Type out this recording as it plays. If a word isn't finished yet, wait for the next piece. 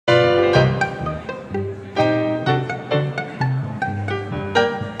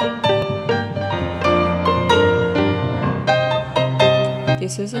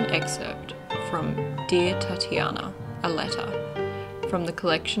This is an excerpt from Dear Tatyana, a letter, from the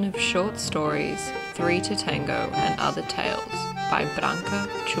collection of short stories 3 to Tango and Other Tales by Branka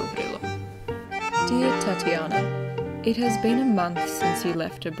Čubrilo. Dear Tatyana, it has been a month since you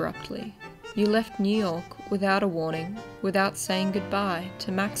left abruptly. You left New York without a warning, without saying goodbye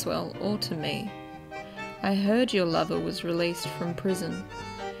to Maxwell or to me. I heard your lover was released from prison.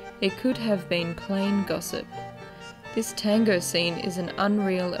 It could have been plain gossip. This tango scene is an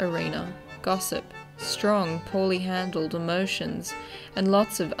unreal arena. Gossip, strong, poorly handled emotions, and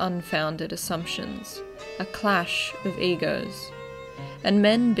lots of unfounded assumptions. A clash of egos. And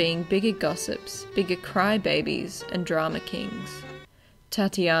men being bigger gossips, bigger crybabies, and drama kings.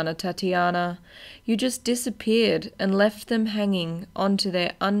 Tatyana, Tatyana, you just disappeared and left them hanging onto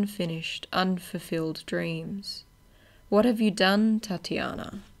their unfinished, unfulfilled dreams. What have you done,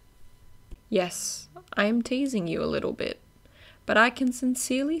 Tatyana? Yes, I am teasing you a little bit, but I can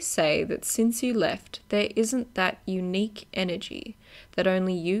sincerely say that since you left, there isn't that unique energy that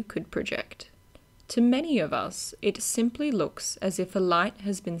only you could project. To many of us, it simply looks as if a light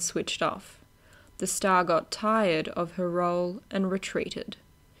has been switched off. The star got tired of her role and retreated.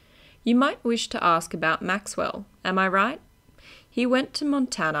 You might wish to ask about Maxwell, am I right? He went to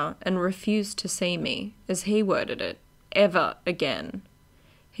Montana and refused to see me, as he worded it, ever again.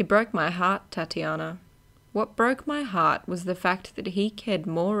 He broke my heart, Tatyana. What broke my heart was the fact that he cared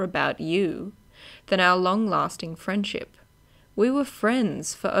more about you than our long-lasting friendship. We were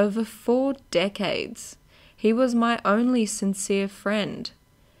friends for over 4 decades. He was my only sincere friend.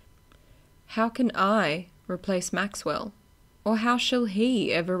 How can I replace Maxwell? Or how shall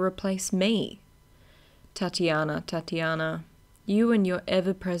he ever replace me? Tatyana, Tatyana, you and your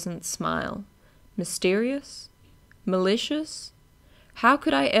ever-present smile. Mysterious? Malicious? How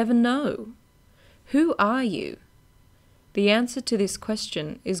could I ever know? Who are you? The answer to this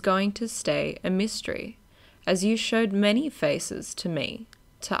question is going to stay a mystery, as you showed many faces to me,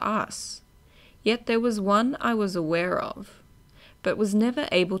 to us. Yet there was one I was aware of, but was never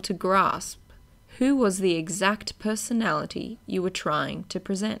able to grasp who was the exact personality you were trying to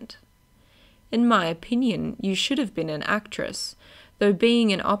present. In my opinion, you should have been an actress, though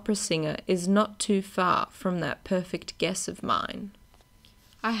being an opera singer is not too far from that perfect guess of mine.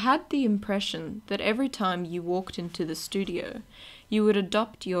 I had the impression that every time you walked into the studio, you would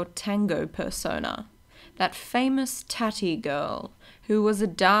adopt your tango persona, that famous tatty girl who was a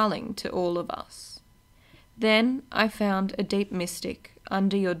darling to all of us. Then I found a deep mystic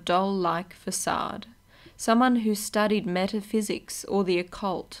under your doll-like facade, someone who studied metaphysics or the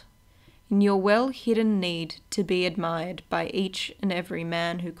occult. In your well-hidden need to be admired by each and every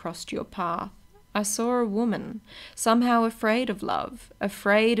man who crossed your path, I saw a woman, somehow afraid of love,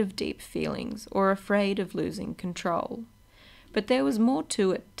 afraid of deep feelings, or afraid of losing control. But there was more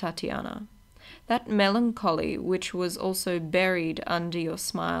to it, Tatyana. That melancholy, which was also buried under your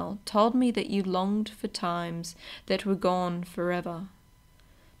smile, told me that you longed for times that were gone forever.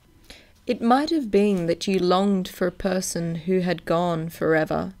 It might have been that you longed for a person who had gone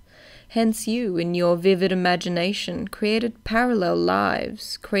forever. Hence you, in your vivid imagination, created parallel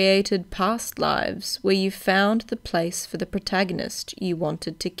lives, created past lives, where you found the place for the protagonist you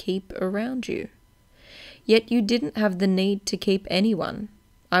wanted to keep around you. Yet you didn't have the need to keep anyone.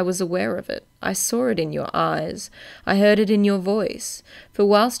 I was aware of it. I saw it in your eyes. I heard it in your voice. For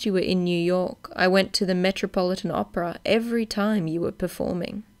whilst you were in New York, I went to the Metropolitan Opera every time you were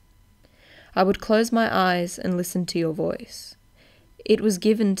performing. I would close my eyes and listen to your voice. It was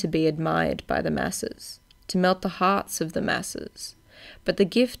given to be admired by the masses, to melt the hearts of the masses, but the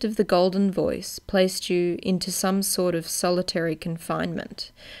gift of the golden voice placed you into some sort of solitary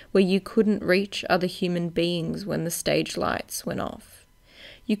confinement, where you couldn't reach other human beings when the stage lights went off.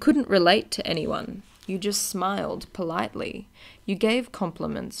 You couldn't relate to anyone, you just smiled politely, you gave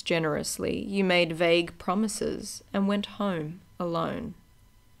compliments generously, you made vague promises, and went home alone.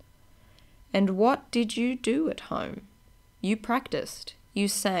 And what did you do at home? You practiced, you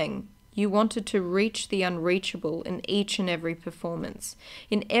sang, you wanted to reach the unreachable in each and every performance,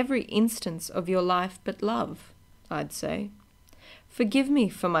 in every instance of your life but love, I'd say. Forgive me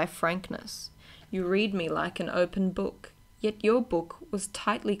for my frankness. You read me like an open book, yet your book was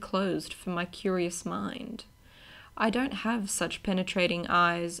tightly closed for my curious mind. I don't have such penetrating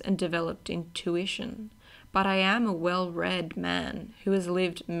eyes and developed intuition, but I am a well-read man who has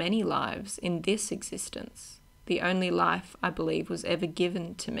lived many lives in this existence. The only life I believe was ever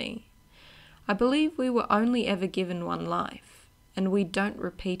given to me. I believe we were only ever given one life, and we don't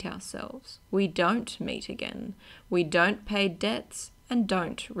repeat ourselves. We don't meet again. We don't pay debts and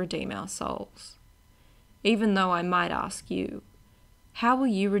don't redeem our souls. Even though I might ask you, How will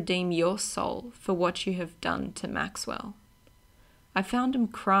you redeem your soul for what you have done to Maxwell? I found him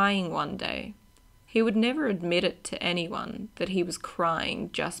crying one day. He would never admit it to anyone that he was crying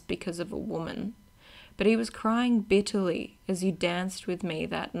just because of a woman, but he was crying bitterly as you danced with me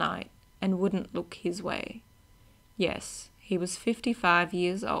that night and wouldn't look his way. Yes, he was 55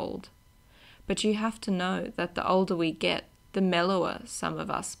 years old, but you have to know that the older we get, the mellower some of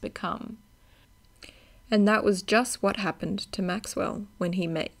us become. And that was just what happened to Maxwell when he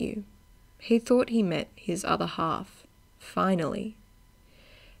met you. He thought he met his other half, finally.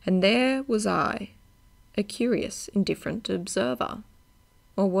 And there was I, a curious, indifferent observer.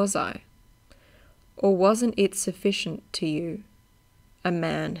 Or was I? Or wasn't it sufficient to you, a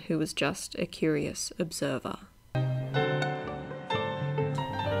man who was just a curious observer?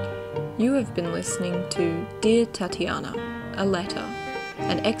 You have been listening to Dear Tatyana, a letter,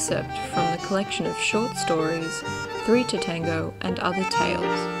 an excerpt from the collection of short stories 3 to Tango and Other Tales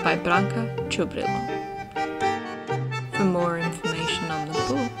by Branka Čubrilo. For more information on the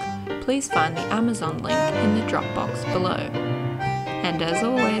book, please find the Amazon link in the Dropbox below. And as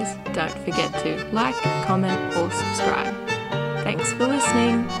always, don't forget to like, comment or subscribe. Thanks for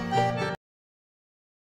listening!